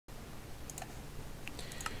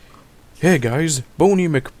Hey guys, Boney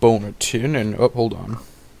McBonerton, and hold on,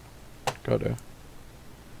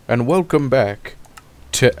 and welcome back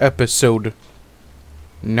to episode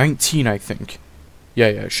 19, I think. Yeah,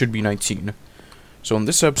 it should be 19. So in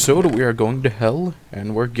this episode, we are going to hell,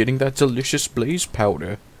 and we're getting that delicious blaze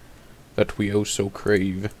powder that we oh so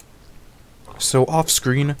crave. So off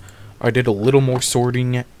screen, I did a little more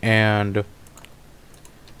sorting, and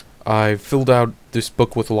I filled out this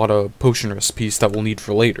book with a lot of potion recipes that we'll need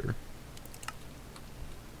for later.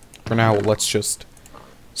 For now, let's just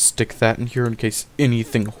stick that in here in case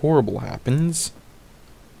anything horrible happens.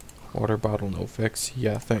 Water bottle, no fix.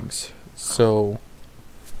 Yeah, thanks. So,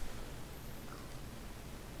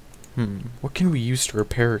 what can we use to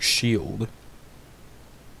repair a shield?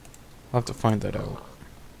 I'll have to find that out.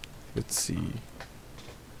 Let's see.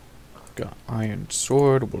 Got iron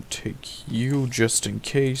sword. We'll take you just in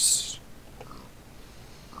case.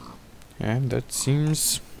 And that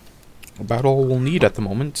seems about all we'll need at the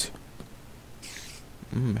moment.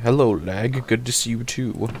 Hello, lag. Good to see you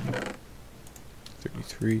too.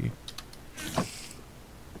 33.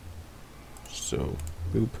 So,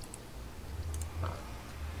 boop.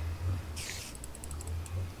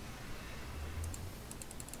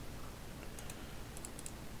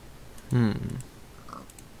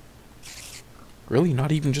 Really?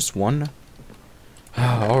 Not even just one?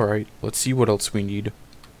 Alright, let's see what else we need.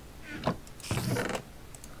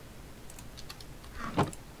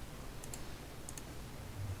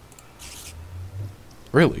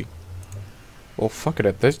 Really? Well, fuck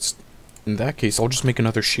it. In that case, I'll just make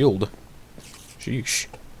another shield. Sheesh.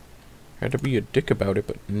 Had to be a dick about it,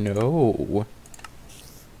 but no.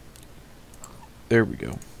 There we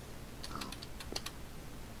go.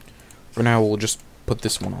 For now, we'll just put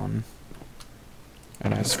this one on.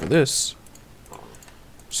 And as for this...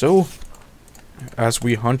 So, as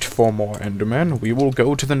we hunt for more Endermen, we will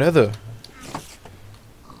go to the Nether.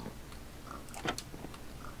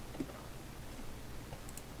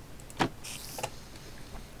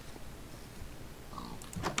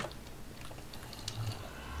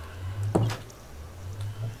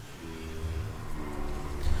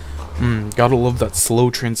 Gotta love that slow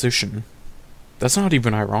transition. That's not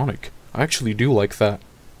even ironic. I actually do like that.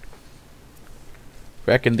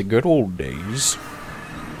 Back in the good old days.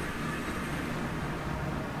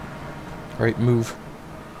 Alright, move.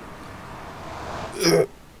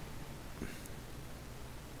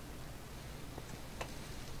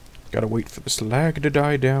 Gotta wait for this lag to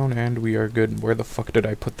die down, and we are good. Where the fuck did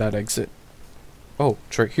I put that exit? Oh,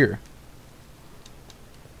 it's right here.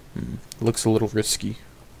 Looks a little risky.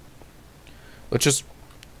 Let's just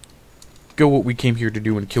go what we came here to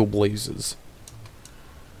do and kill blazes.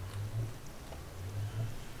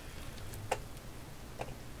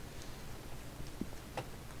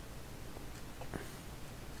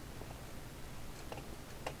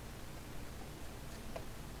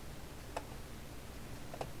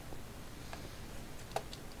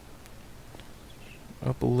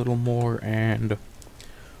 Up a little more and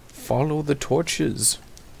follow the torches.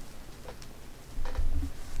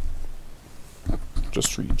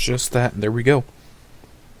 Just readjust that, and there we go.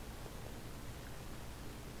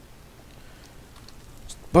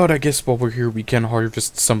 But I guess while we're here, we can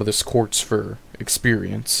harvest some of this quartz for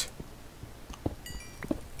experience.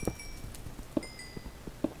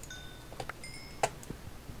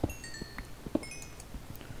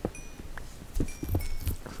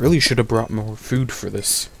 Really should have brought more food for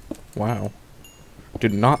this. Wow.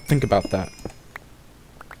 Did not think about that.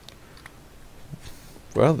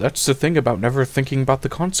 Well, that's the thing about never thinking about the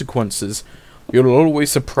consequences. You'll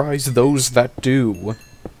always surprise those that do.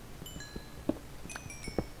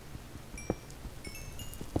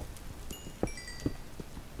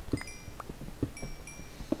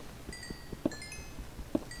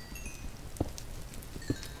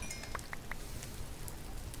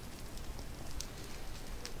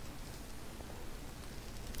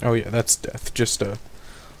 Oh yeah, that's death. Just, let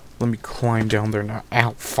me climb down there now.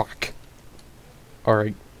 Ow, fuck.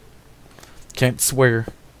 Alright. Can't swear.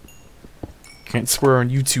 Can't swear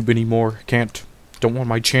on YouTube anymore. Don't want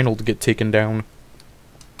my channel to get taken down.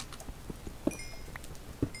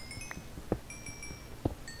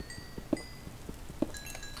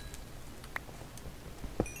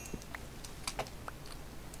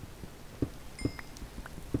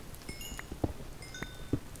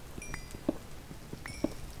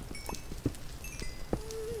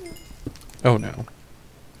 Oh no.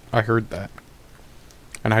 I heard that.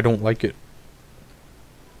 And I don't like it.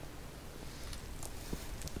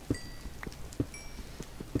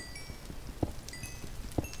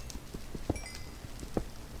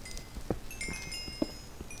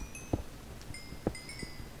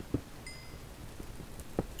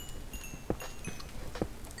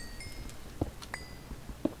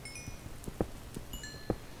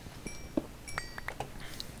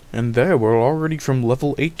 And there, we're already from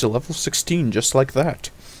level 8 to level 16, just like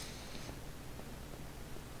that.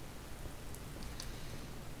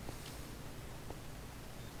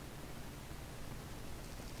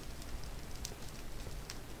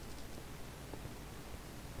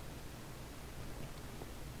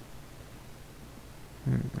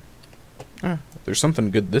 There's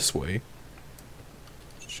something good this way.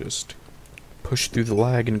 Let's just push through the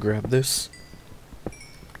lag and grab this.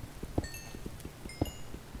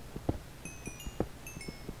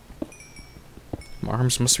 My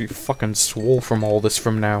arms must be fucking swole from all this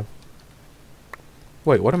from now.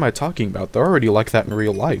 Wait, what am I talking about? They're already like that in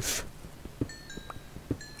real life.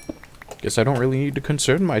 Guess I don't really need to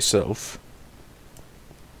concern myself.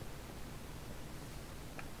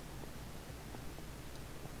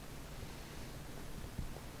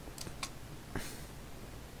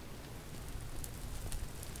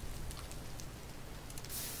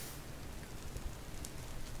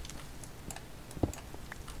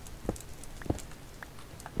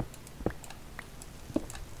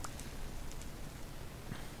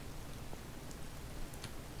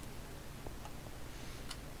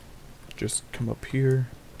 Just come up here,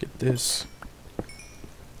 get this.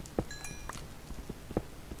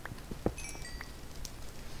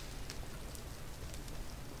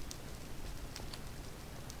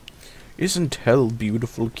 Isn't hell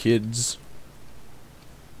beautiful, kids?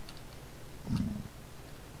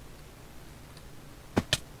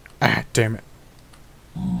 Ah, damn it.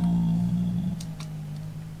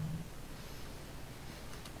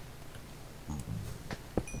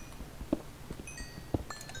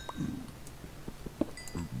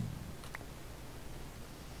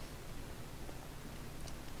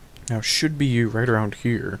 Now, should be right around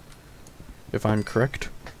here, if I'm correct.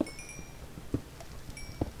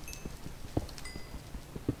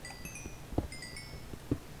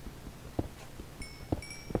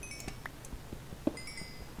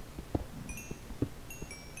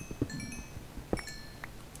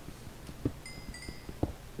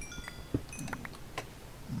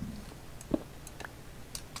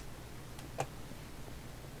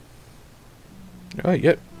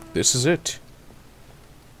 Yep, this is it.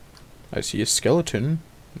 I see a skeleton,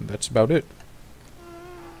 and that's about it.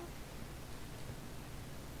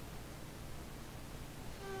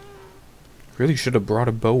 Really should have brought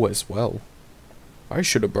a bow as well. I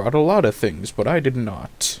should have brought a lot of things, but I did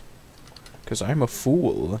not. 'Cause I'm a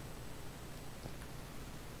fool.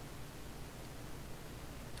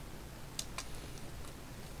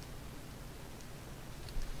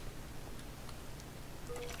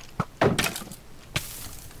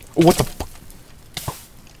 What the fuck?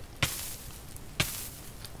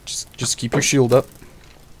 Just keep your shield up.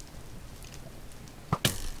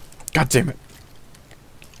 God damn it.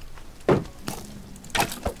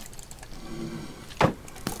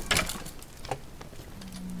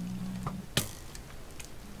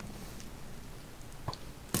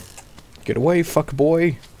 Get away, fuck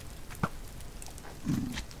boy.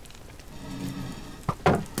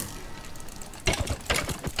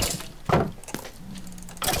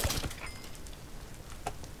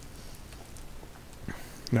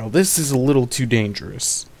 Now this is a little too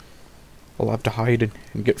dangerous. I'll have to hide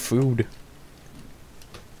and get food.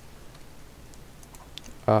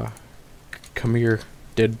 Come here,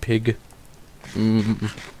 dead pig.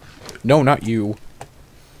 No, not you.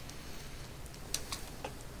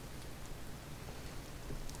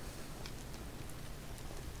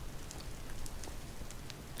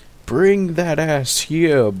 Bring that ass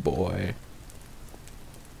here, boy.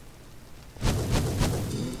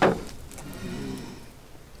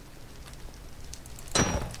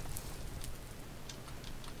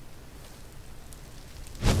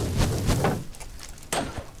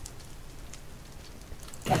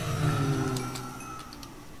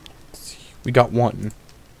 We got one.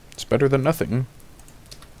 It's better than nothing.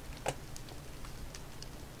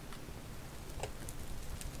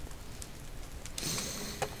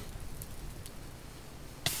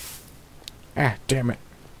 Ah, damn it.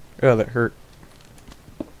 Oh, that hurt.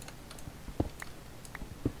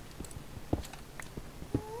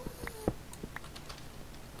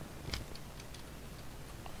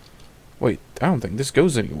 Wait, I don't think this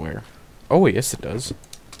goes anywhere. Oh, wait, yes it does.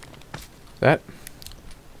 That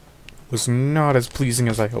was not as pleasing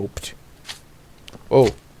as I hoped. Oh.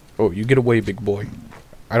 Oh, you get away, big boy.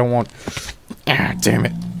 I don't want... Ah, damn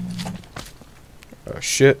it. Oh,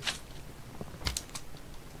 shit.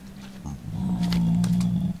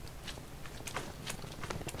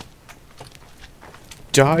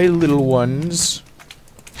 Die, little ones.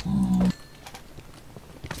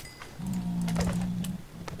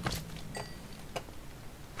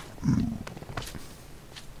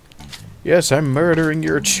 Yes, I'm murdering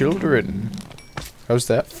your children. How's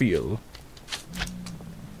that feel?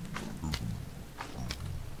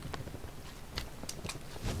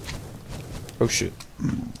 Oh shit.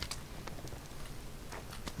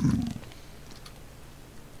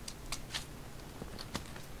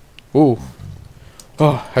 Ooh.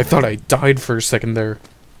 Oh, I thought I died for a second there.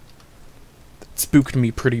 That spooked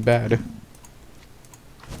me pretty bad.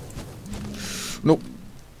 Nope.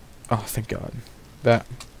 Oh, thank God.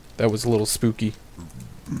 That was a little spooky.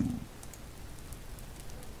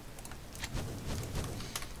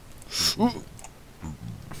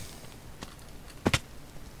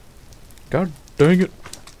 God dang it.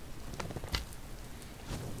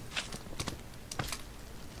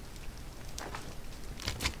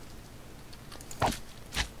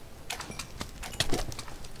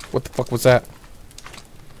 What the fuck was that?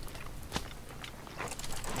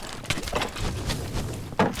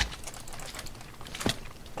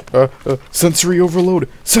 Sensory overload!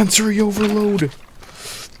 Sensory overload!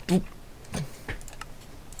 Oop.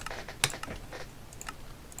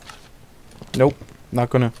 Nope.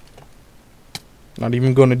 Not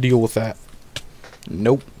even gonna deal with that.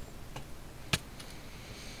 Nope.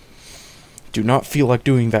 Do not feel like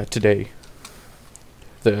doing that today.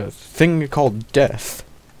 The thing called death.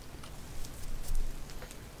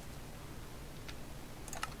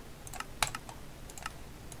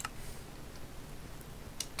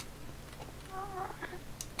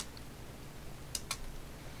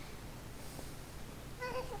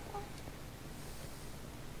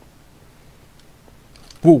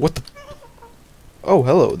 Whoa, what the? Oh,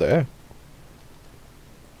 hello there.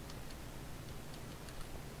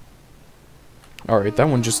 Alright, that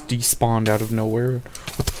one just despawned out of nowhere.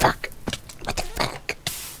 What the fuck? What the fuck?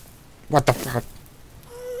 What the fuck?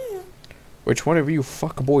 Which one of you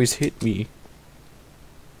fuck boys hit me?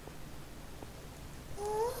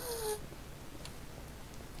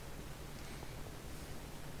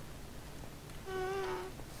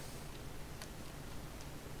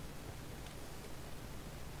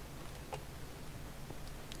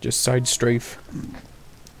 Just side strafe.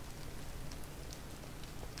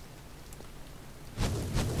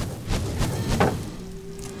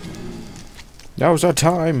 Now's our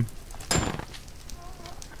time.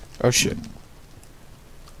 Oh shit.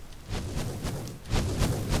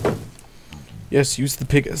 Yes, use the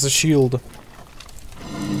pig as a shield.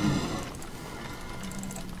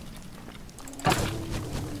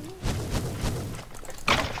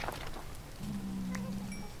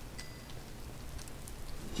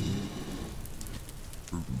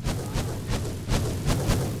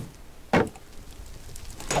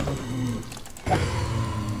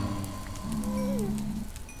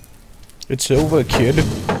 It's over, kid.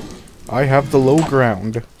 I have the low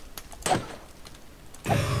ground.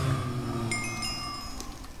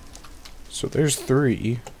 So there's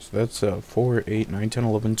 3. So that's 4, 8, 9, 10,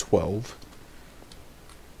 11, 12.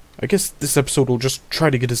 I guess this episode will just try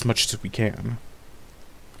to get as much as we can.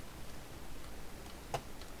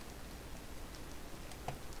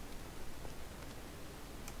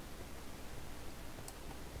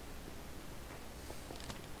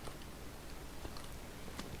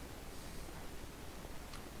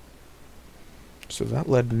 So that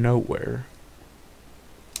led nowhere.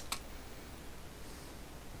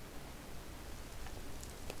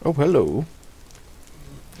 Oh, hello.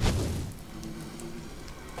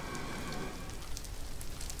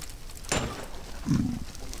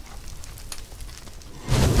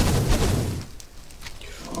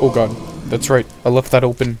 Oh god, that's right. I left that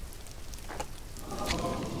open.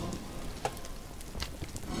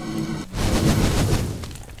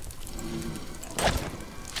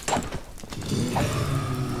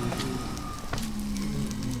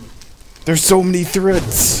 There's so many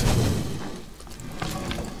threats.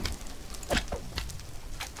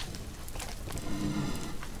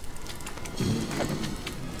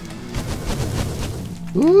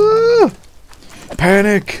 Ooh!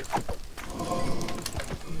 Panic.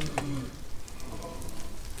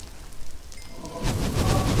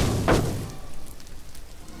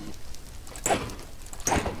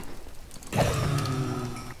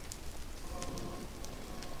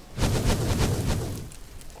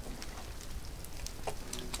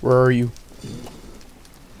 Where are you?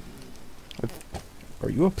 Are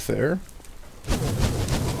you up there?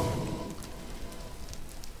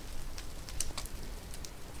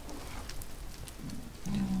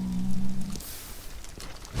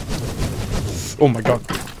 Oh my god.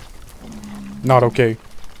 Not okay.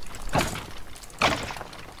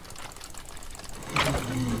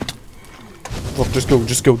 Look, just go,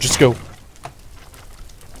 just go, just go.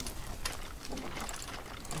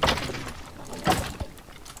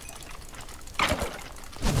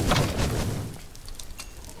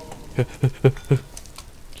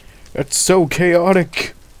 That's so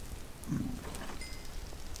chaotic.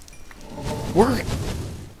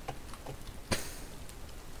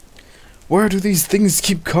 Where do these things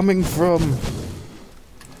keep coming from?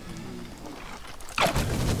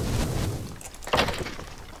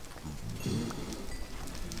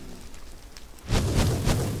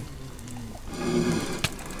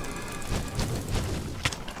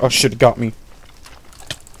 Oh shit, it got me.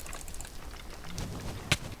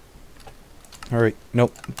 Alright,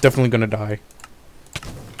 nope, definitely gonna die.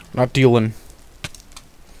 Not dealing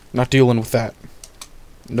with that.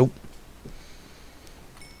 Nope.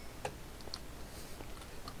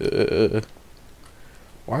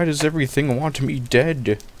 Why does everything want me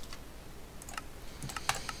dead?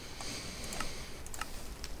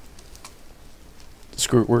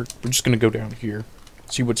 Screw it, we're just gonna go down here.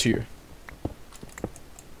 See what's here.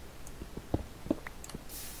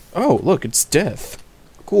 Oh, look, it's death.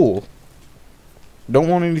 Cool. Don't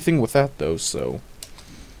want anything with that, though, so...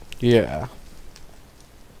 yeah.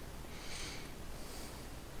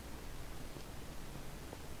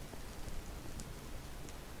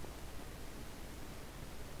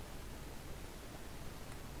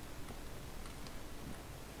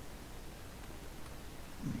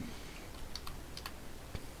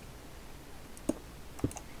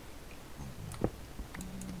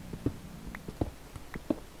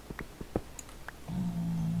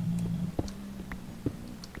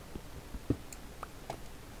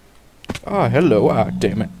 Ah, hello. Ah,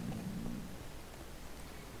 damn it.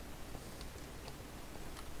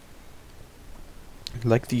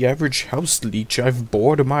 Like the average house leech, I've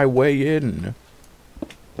bored my way in.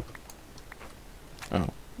 Oh,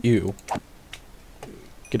 ew.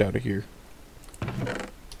 Get out of here.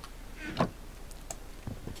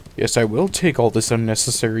 Yes, I will take all this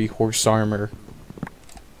unnecessary horse armor.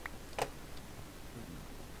 If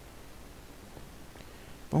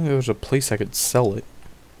only there was a place I could sell it.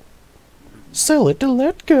 Sell it to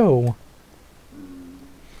let go!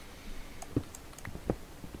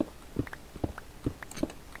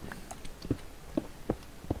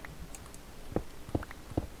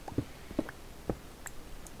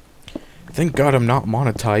 Thank God I'm not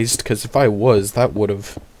monetized, because if I was, that would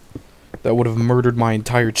have murdered my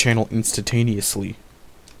entire channel instantaneously.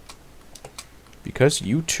 Because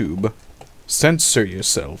YouTube, censor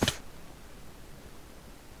yourself.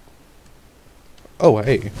 Oh,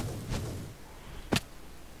 hey.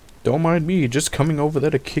 Don't mind me, just coming over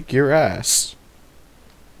there to kick your ass.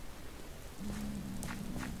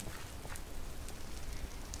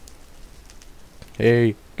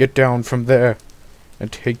 Hey, get down from there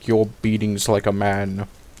and take your beatings like a man.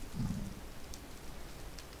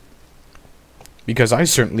 Because I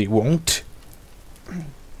certainly won't.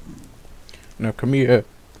 Now come here.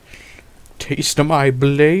 Taste of my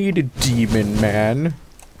blade, demon man.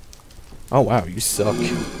 Oh wow, you suck.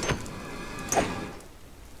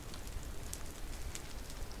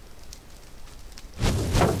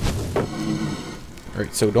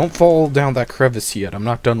 Alright, so don't fall down that crevice yet. I'm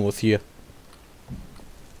not done with you.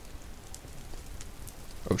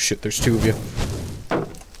 Oh shit, there's two of you.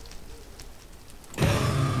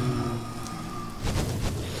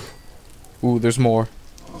 Ooh, there's more.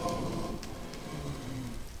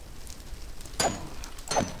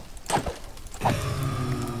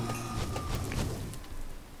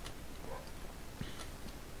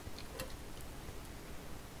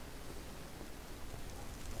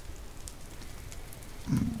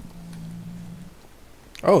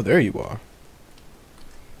 Oh, there you are.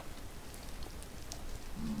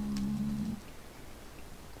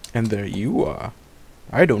 And there you are.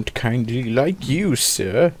 I don't kindly like you,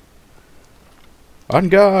 sir. On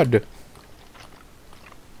guard!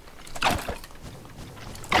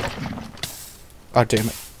 Ah, damn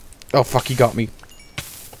it. Oh, fuck, he got me.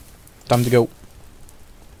 Time to go.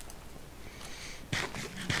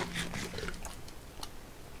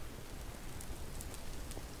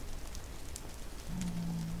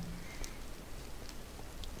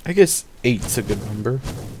 I guess 8's a good number.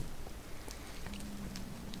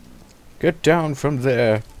 Get down from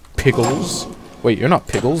there, Piggles. Wait, you're not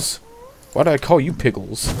Piggles. Why did I call you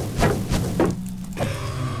Piggles?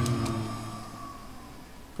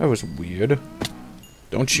 That was weird.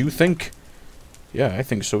 Don't you think? Yeah, I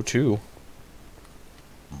think so too.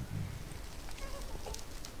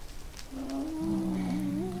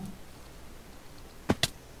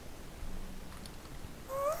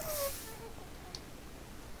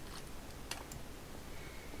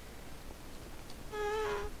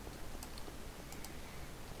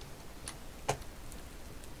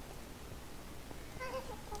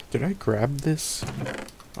 Did I grab this?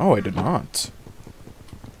 Oh, I did not.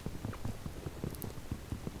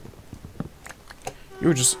 You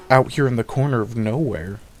were just out here in the corner of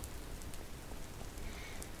nowhere.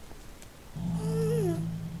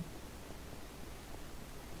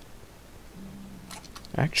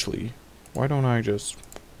 Actually, why don't I just...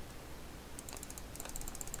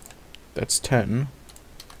 That's 10.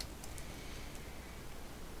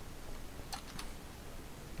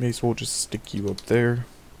 May as well just stick you up there.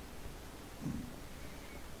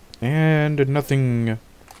 And nothing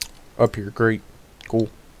up here. Great. Cool.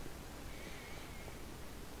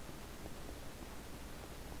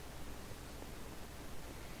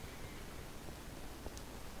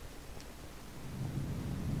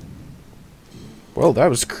 Well, that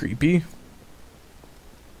was creepy.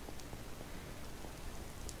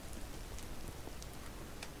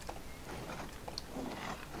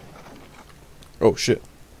 Oh, shit.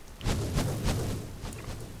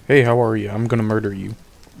 Hey, how are you? I'm gonna murder you.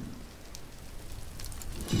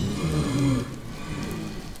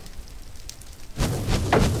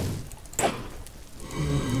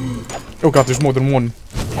 Oh god, there's more than one.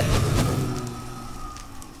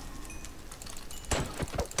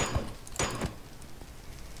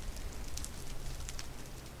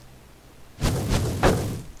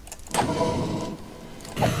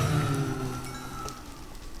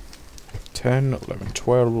 Ten, 11,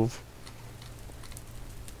 12.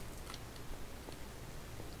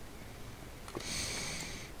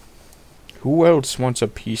 Who else wants a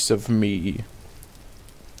piece of me?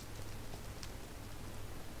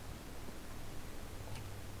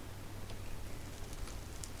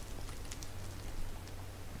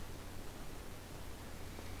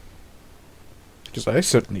 Because I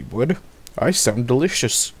certainly would. I sound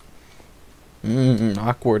delicious.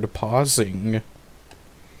 Awkward pausing.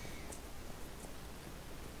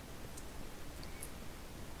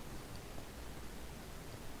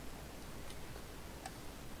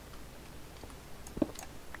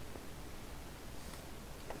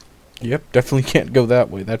 Yep, definitely can't go that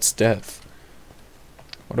way. That's death.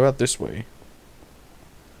 What about this way?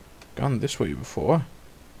 Gone this way before.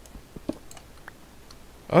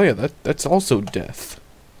 Oh yeah, that's also death.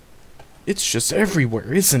 It's just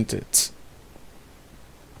everywhere, isn't it?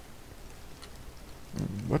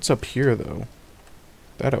 What's up here, though?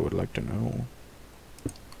 That I would like to know.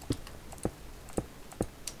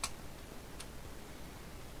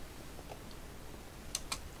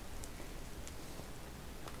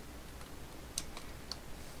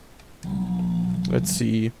 Let's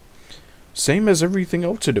see. Same as everything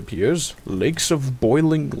else, it appears. Lakes of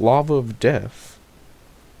boiling lava of death.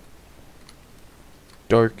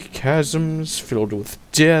 Dark chasms filled with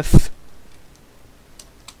death.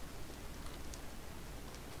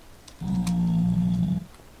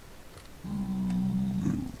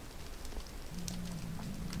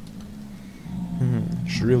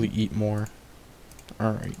 Should really eat more.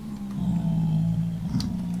 Alright.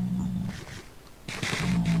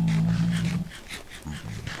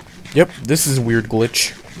 Yep, this is a weird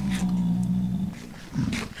glitch.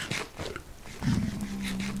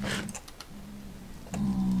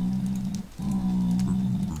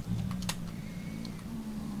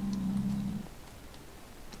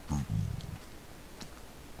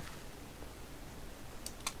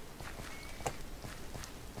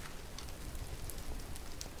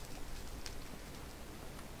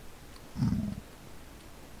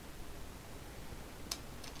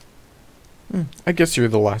 I guess you're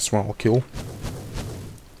the last one I'll kill.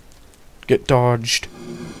 Get dodged.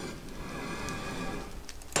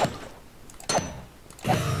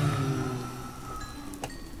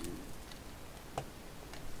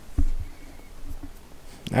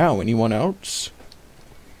 Now, anyone else?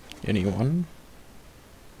 Anyone?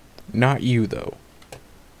 Not you, though.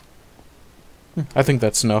 I think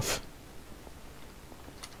that's enough.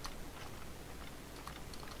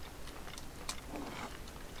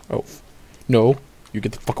 Oh. No, you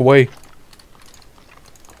get the fuck away.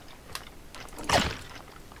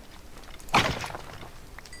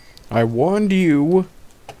 I warned you.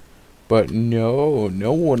 But no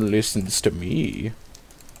one listens to me.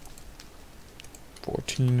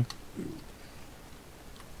 14.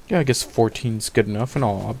 Yeah, I guess 14's good enough and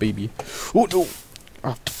all, baby. Oh no!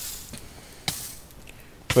 Ah.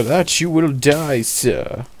 For that you will die,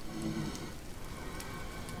 sir.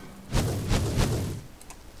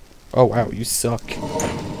 Oh wow, you suck.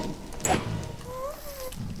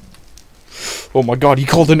 Oh my god, he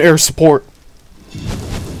called an air support!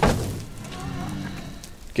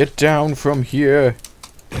 Get down from here!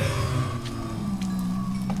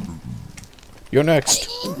 You're next!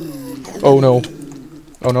 Oh no.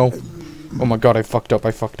 Oh no. Oh my god, I fucked up.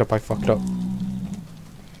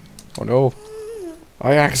 Oh no.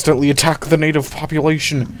 I accidentally attacked the native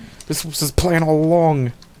population. This was his plan all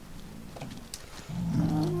along.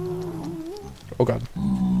 Oh god.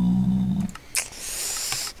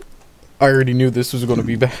 I already knew this was going to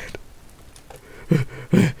be bad.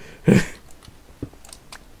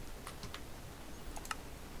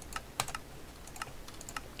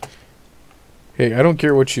 Hey, I don't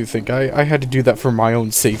care what you think. I had to do that for my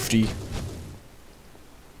own safety.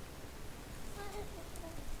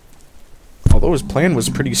 Although his plan was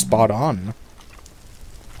pretty spot on.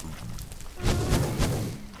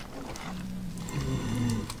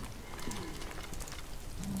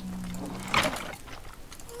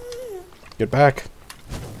 Get back.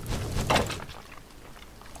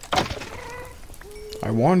 I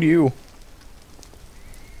warned you.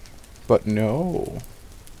 But no.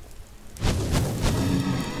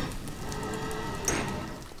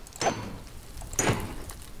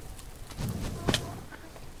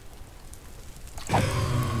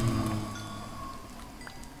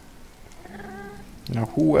 Now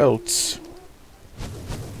who else?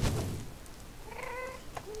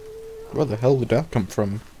 Where the hell did that come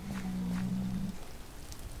from?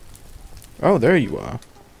 Oh, there you are.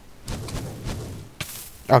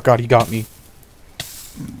 Oh god, he got me.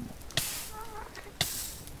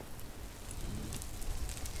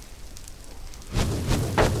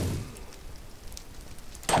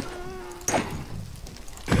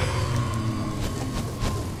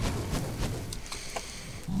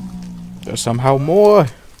 There's somehow more.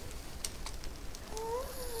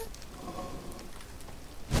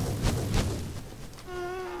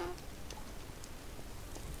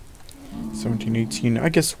 $17.18. I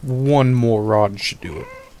guess one more rod should do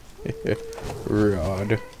it.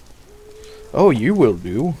 Rod. Oh, you will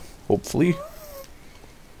do. Hopefully.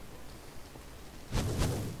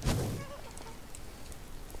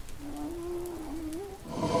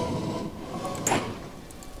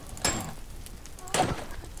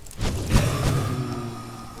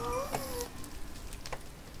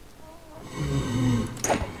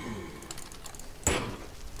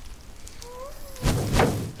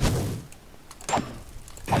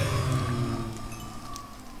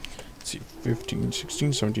 See, 15,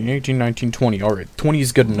 16, 17, 18, 19, 20. Alright, 20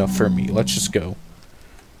 is good enough for me. Let's just go.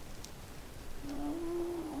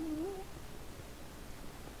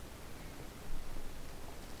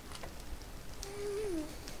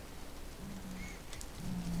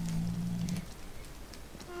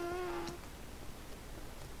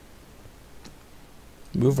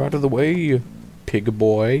 Move out of the way, pig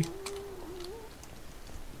boy.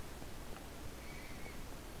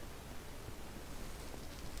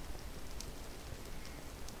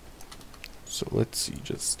 So let's see,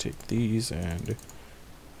 just take these and...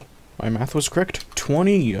 My math was correct,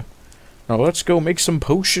 20! Now let's go make some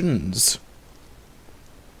potions!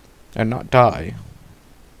 And not die.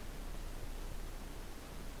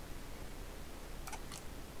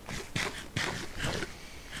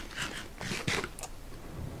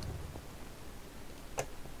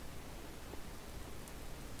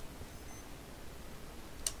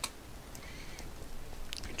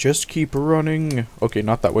 Just keep running. Okay,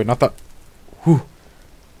 not that way, not that... Whew.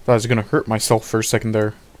 Thought I was gonna hurt myself for a second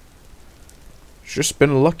there. Just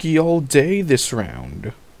been lucky all day this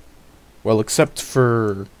round. Well, except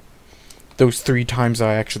for those 3 times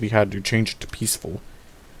I actually had to change it to peaceful.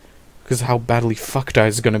 Because how badly fucked I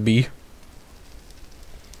was gonna be.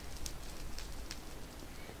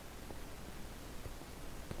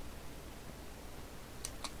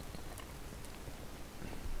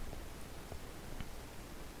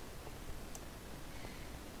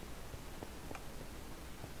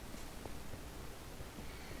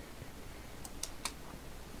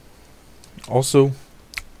 Also,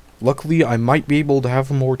 luckily I might be able to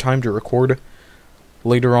have more time to record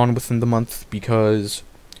later on within the month because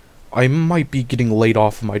I might be getting laid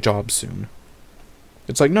off of my job soon.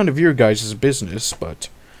 It's like none of your guys' business, but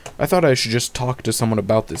I thought I should just talk to someone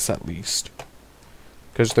about this at least.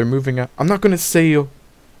 Because they're moving out. I'm not going to say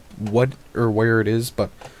what or where it is, but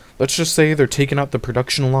let's just say they're taking out the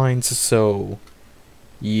production lines, so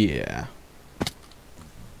yeah.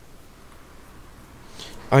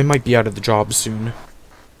 I might be out of the job soon.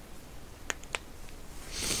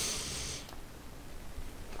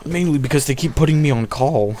 Mainly because they keep putting me on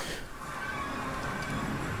call.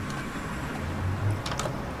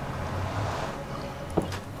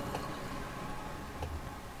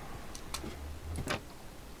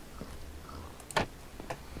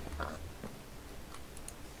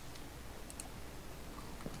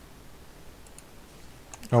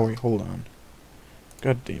 Oh wait, hold on.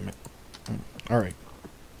 God damn it. Alright.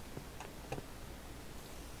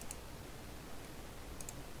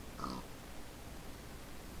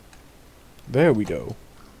 There we go.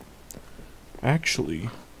 Actually...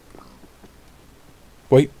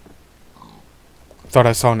 Wait. Thought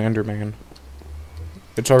I saw an Enderman.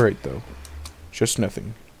 It's alright, though. Just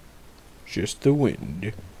nothing. Just the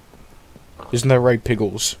wind. Isn't that right,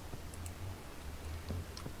 Piggles?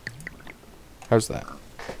 How's that?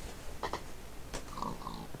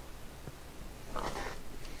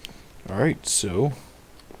 Alright, so...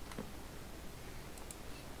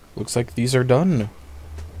 Looks like these are done.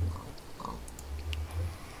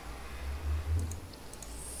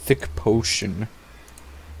 Thick potion.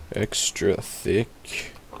 Extra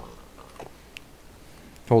thick.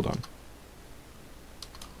 Hold on.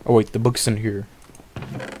 Oh wait, the book's in here.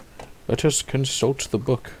 Let us consult the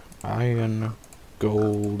book. Iron,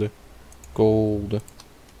 gold, gold.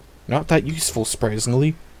 Not that useful,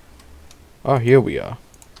 surprisingly. Ah, here we are.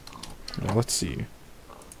 Now let's see.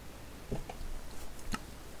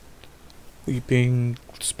 Leaping,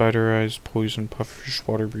 spider eyes, poison, pufferfish,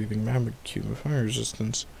 water breathing, mammoth cube, fire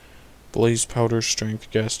resistance, blaze powder, strength,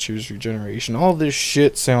 gas tubes, regeneration. All this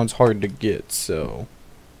shit sounds hard to get, so...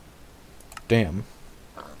 Damn.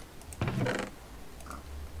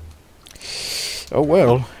 Oh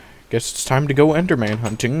well, guess it's time to go Enderman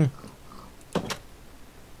hunting.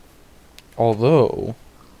 Although,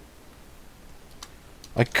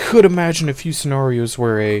 I could imagine a few scenarios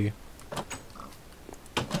where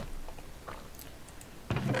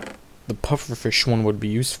the pufferfish one would be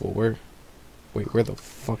useful. Wait, where the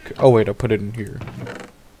fuck? Oh wait, I put it in here.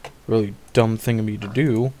 Really dumb thing of me to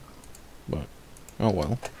do, but oh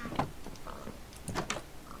well.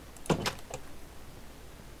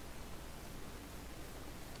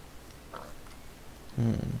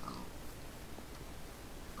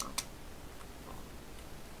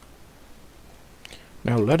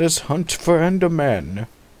 Now let us hunt for Enderman.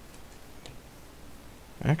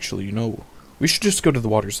 Actually, you know, we should just go to the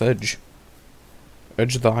water's edge.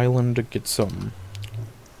 Edge of the island to get some...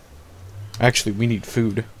 Actually, we need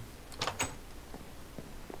food.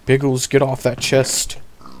 Piggles, get off that chest.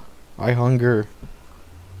 I hunger.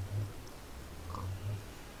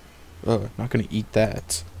 Not gonna eat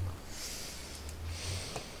that.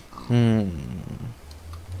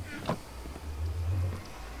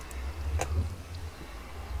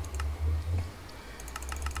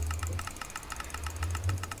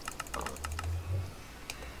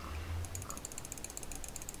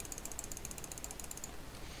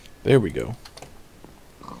 There we go.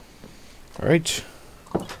 Alright.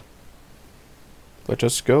 Let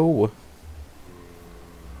us go.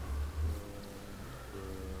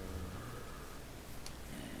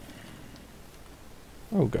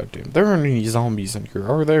 Oh goddamn. There aren't any zombies in here,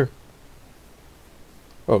 are there?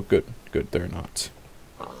 Oh good. Good, they're not.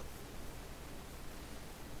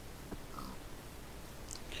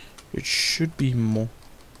 It should be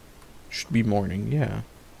morning, yeah.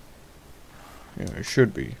 Yeah, it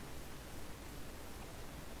should be.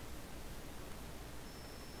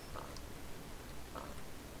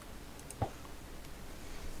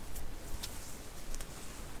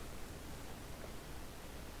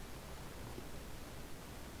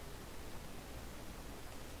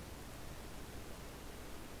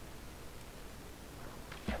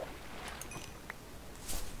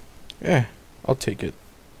 Yeah, I'll take it.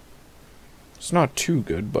 It's not too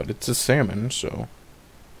good, but it's a salmon, so...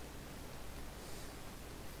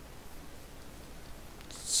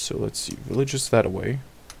 So let's see, village is that away.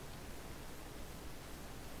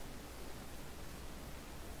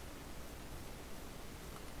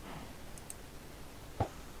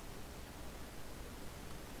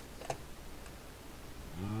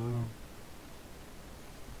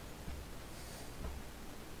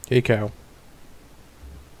 Hey cow.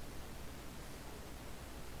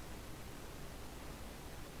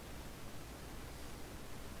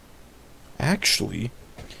 Actually,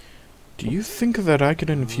 do you think that I could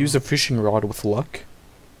infuse a fishing rod with luck?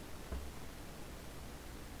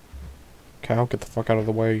 Cow, get the fuck out of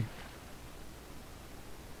the way.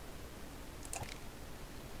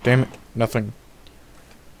 Damn it, nothing.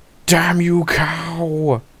 Damn you,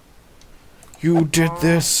 cow! You did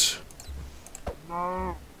this!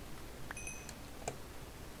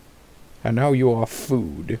 And now you are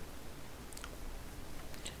food.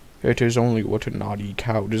 It is only what a naughty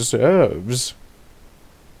cow deserves.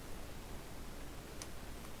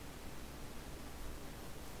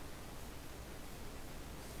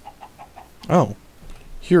 Oh,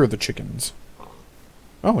 here are the chickens.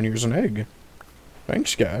 Oh, and here's an egg.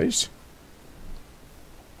 Thanks, guys.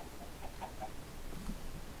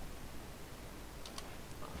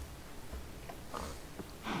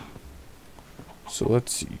 So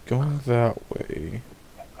let's see, going that way.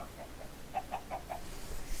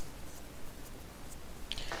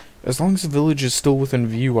 As long as the village is still within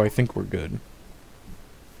view, I think we're good.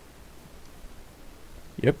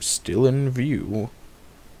 Yep, still in view.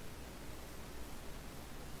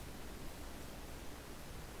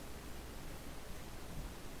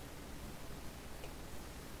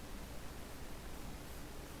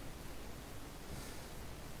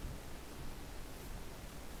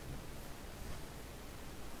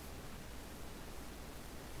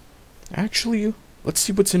 Actually, let's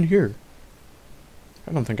see what's in here.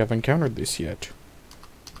 I don't think I've encountered this yet.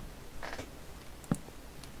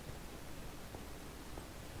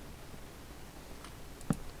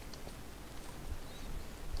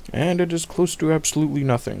 And it is close to absolutely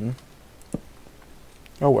nothing.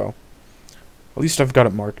 Oh well. At least I've got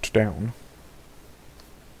it marked down.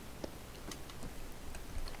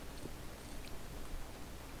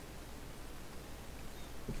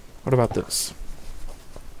 What about this?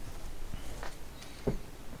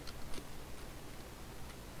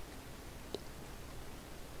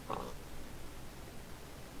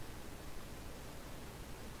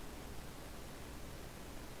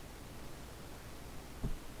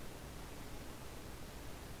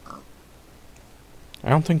 I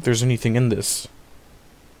don't think there's anything in this.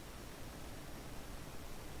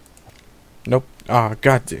 Nope. Ah,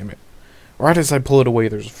 god damn it. Right as I pull it away,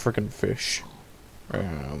 there's a frickin' fish.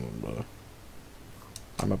 I'm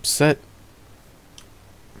upset.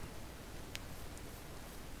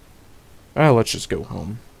 Let's just go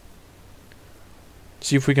home.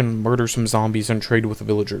 See if we can murder some zombies and trade with the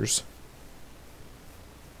villagers.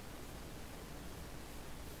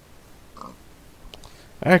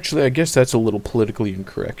 Actually, I guess that's a little politically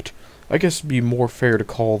incorrect. I guess it'd be more fair to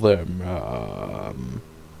call them, I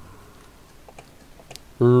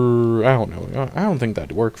don't know. I don't think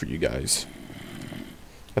that'd work for you guys.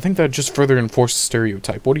 I think that just further enforces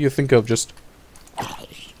stereotype. What do you think of just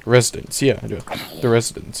residents? Yeah, the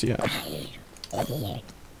residents, yeah.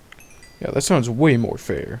 Yeah, that sounds way more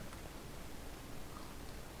fair.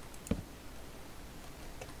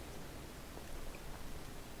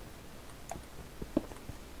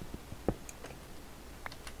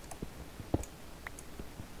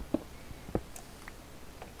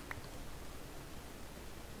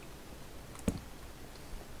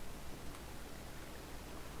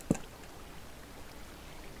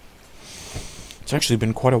 It's actually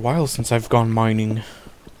been quite a while since I've gone mining.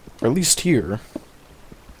 Or at least here.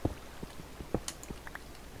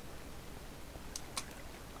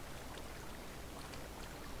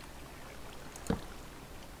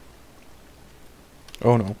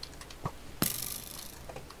 Oh no.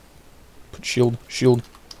 Put shield.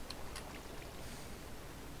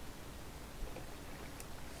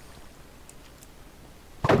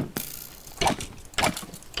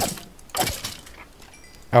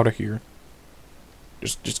 Out of here.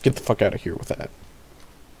 Just get the fuck out of here with that.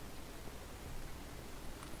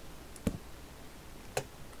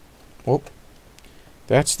 Well,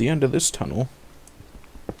 that's the end of this tunnel.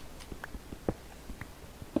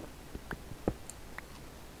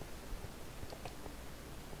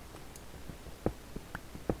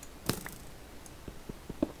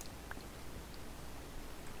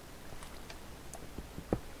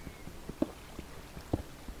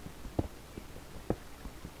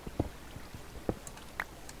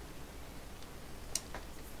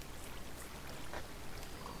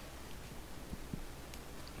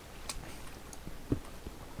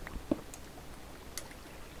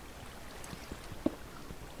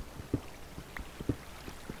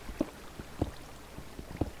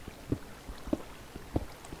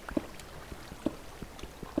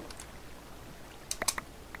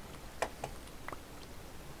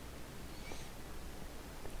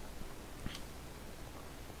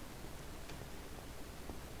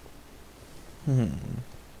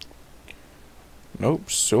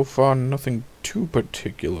 Nope, so far nothing too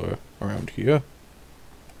particular around here.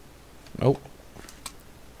 Nope.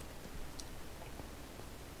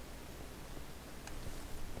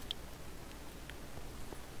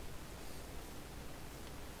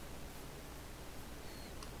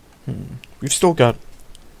 We've still got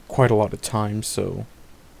quite a lot of time, so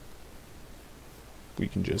we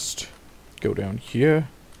can just go down here,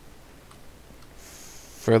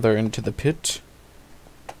 further into the pit.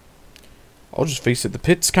 I'll just face it, the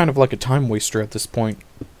pit's kind of like a time waster at this point.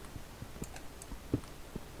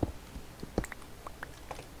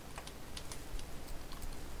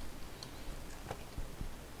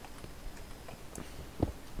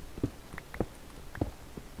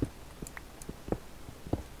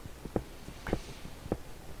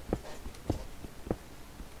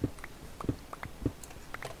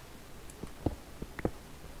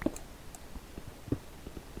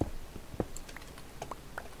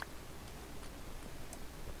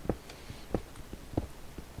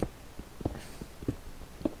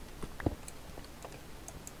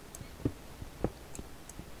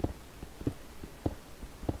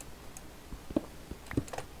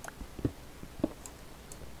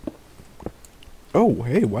 Oh,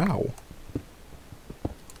 hey, wow.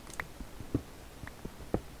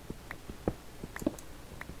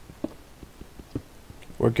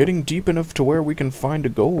 We're getting deep enough to where we can find a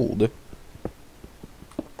gold.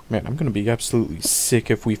 Man, I'm gonna be absolutely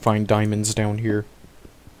sick if we find diamonds down here.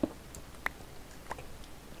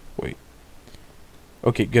 Wait.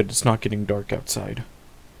 Okay, good. It's not getting dark outside.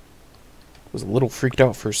 I was a little freaked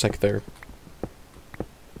out for a sec there.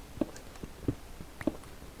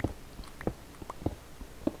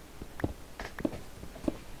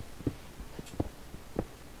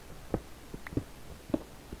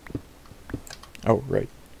 Oh, right.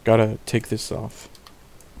 Gotta take this off.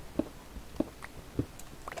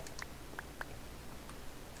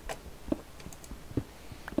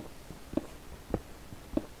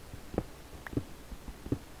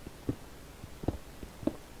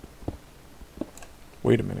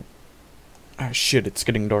 Wait a minute. Ah, shit, it's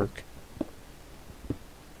getting dark.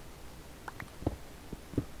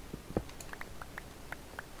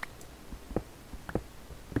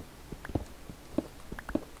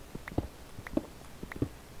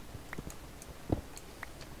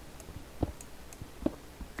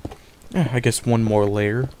 I guess one more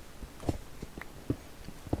layer.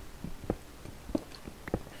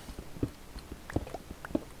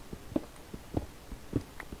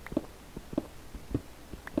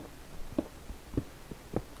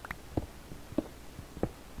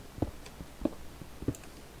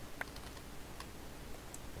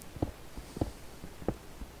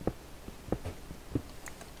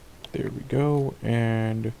 There we go,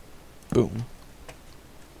 and boom.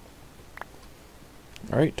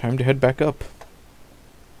 Alright, time to head back up.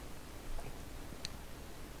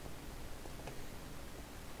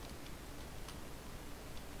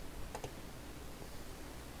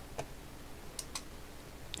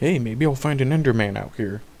 Hey, maybe I'll find an Enderman out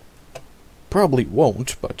here. Probably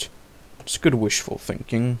won't, but it's good wishful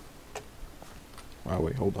thinking. Oh,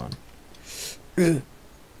 wait, hold on. Ugh.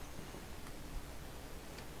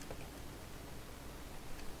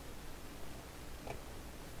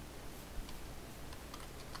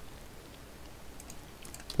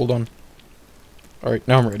 Hold on. Alright,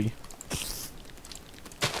 now I'm ready.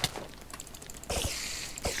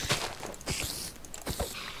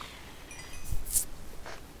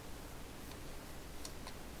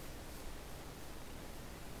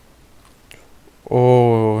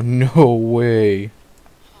 Oh, no way.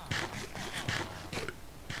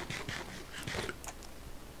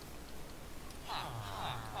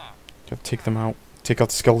 Gotta take them out. Take out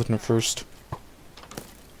the skeleton first.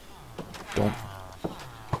 Don't.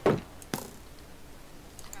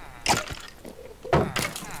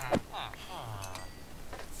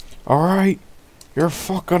 Alright, you're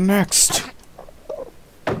fucking next.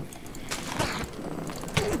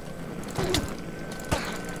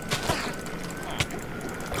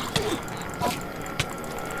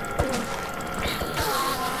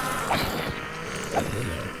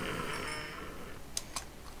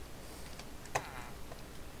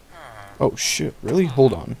 Oh shit, really?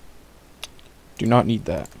 Hold on. Do not need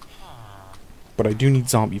that. But I do need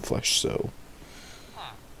zombie flesh, so...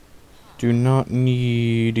 do not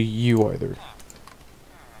need you either.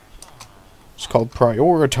 It's called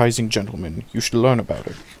prioritizing, gentlemen. You should learn about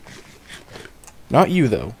it. Not you,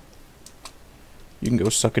 though. You can go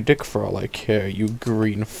suck a dick for all I care, you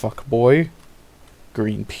green fuckboy.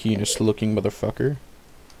 Green penis-looking motherfucker.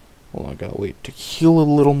 Well, I gotta wait to heal a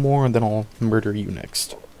little more, and then I'll murder you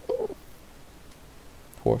next.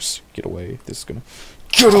 Horse, get away. This is gonna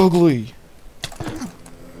get ugly!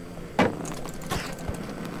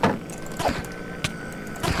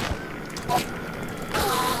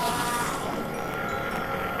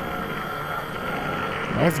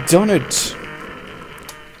 I've done it!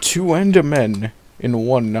 2 Endermen in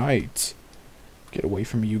one night. Get away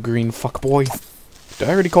from me, you green fuckboy. Did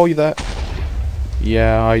I already call you that?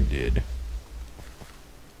 Yeah, I did.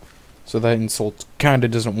 So that insult kinda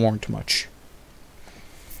doesn't warrant much.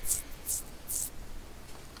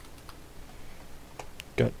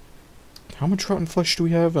 Got... how much rotten flesh do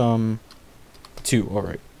we have? 2,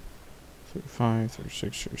 alright. 35,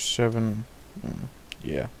 36, 37...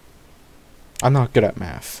 yeah. I'm not good at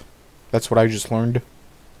math. That's what I just learned.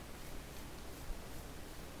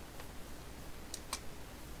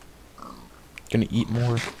 Gonna eat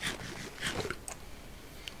more.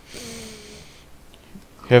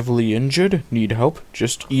 Heavily injured? Need help?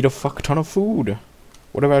 Just eat a fuck ton of food.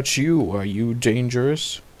 What about you? Are you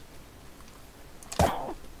dangerous?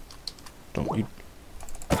 Don't eat.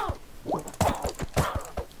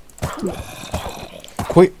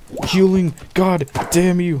 Quit healing! God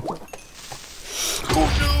damn you! Oh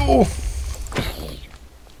no!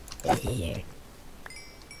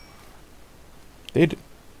 They'd...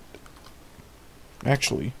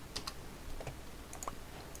 Actually...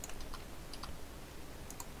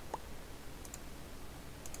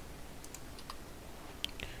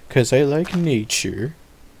 Because I like nature.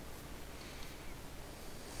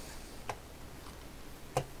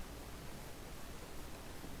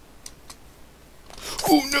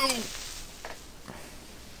 Oh no!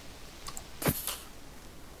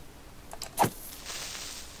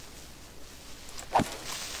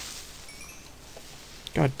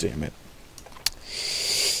 God damn it.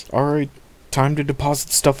 Alright, time to deposit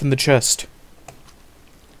stuff in the chest.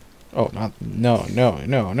 Oh, not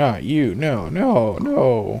you.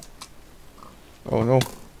 No. Oh no.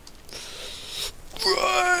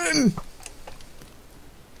 Run!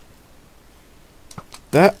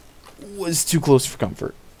 That was too close for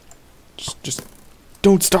comfort. Just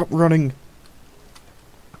don't stop running.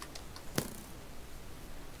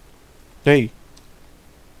 Hey.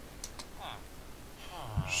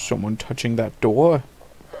 Someone touching that door?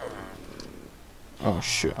 Oh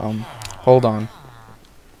shit, hold on.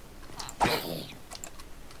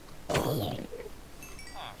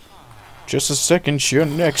 Just a second, you're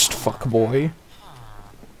next, fuckboy.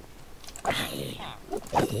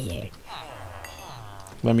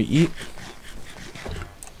 Let me eat.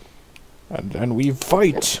 And then we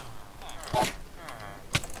fight.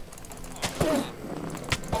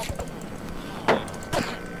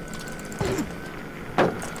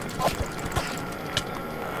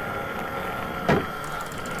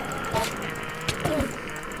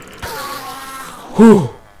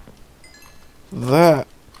 Whew. That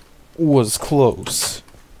was close.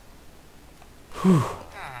 Whew.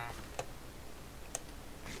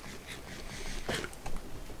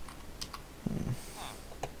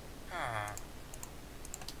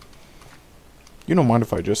 You don't mind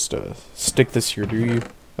if I just stick this here, do you?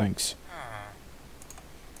 Thanks.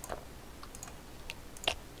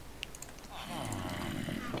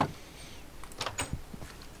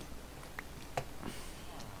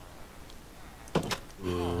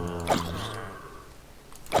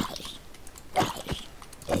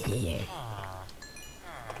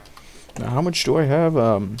 Now, how much do I have?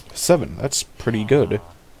 7. That's pretty good.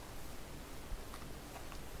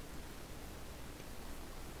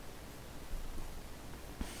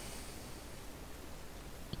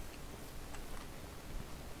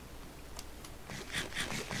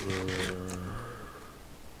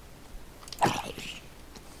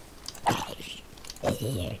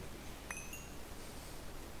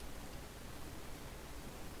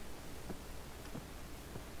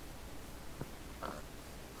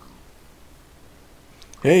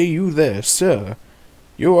 Hey, you there, sir.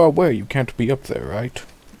 You are aware you can't be up there, right?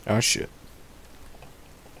 Ah, shit.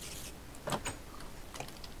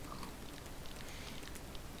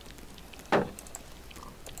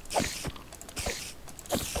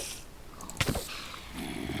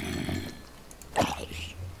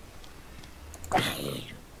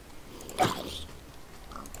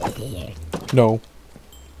 No.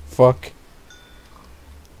 Fuck.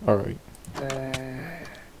 Alright.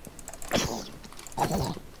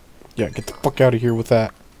 Yeah, get the fuck out of here with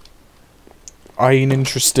that. I ain't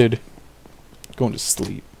interested. Going to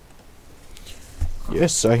sleep.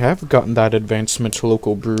 Yes, I have gotten that advancement to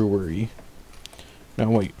local brewery. Now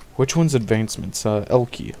wait, which one's advancements?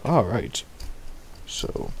 Elky. Alright.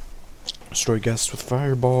 So, destroy gas with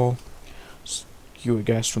fireball. Skew a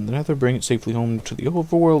gas from the nether, bring it safely home to the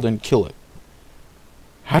overworld, and kill it.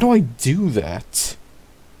 How do I do that?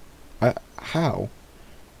 How?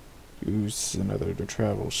 Use another to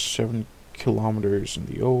travel 7 kilometers in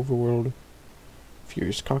the overworld.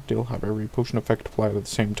 Furious cocktail, have every potion effect applied at the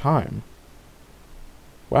same time.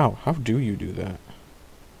 Wow, how do you do that?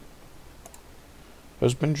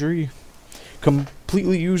 Husbandry.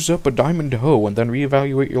 Completely use up a diamond hoe and then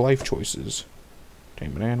reevaluate your life choices.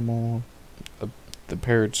 Tame an animal. The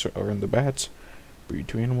parrots are in the bats. Breed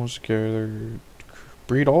 2 animals together.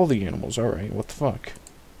 Breed all the animals. Alright, what the fuck?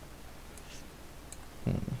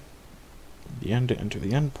 The end to enter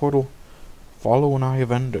the end portal. Follow an eye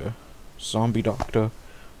of Ender. Zombie doctor.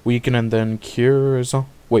 Weaken and then cure a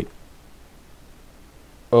wait.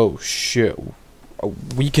 Oh shit.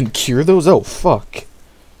 We can cure those? Oh fuck.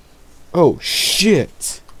 Oh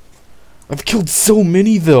shit. I've killed so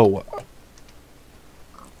many though.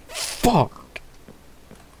 Fuck.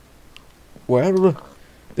 Well,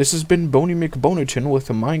 this has been Boney McBonerton with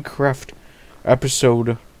a Minecraft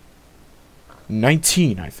episode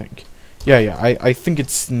 19, I think. Yeah, I think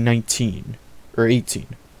it's 19. Or 18.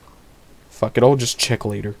 Fuck it, I'll just check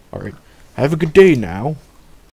later. Alright. Have a good day now.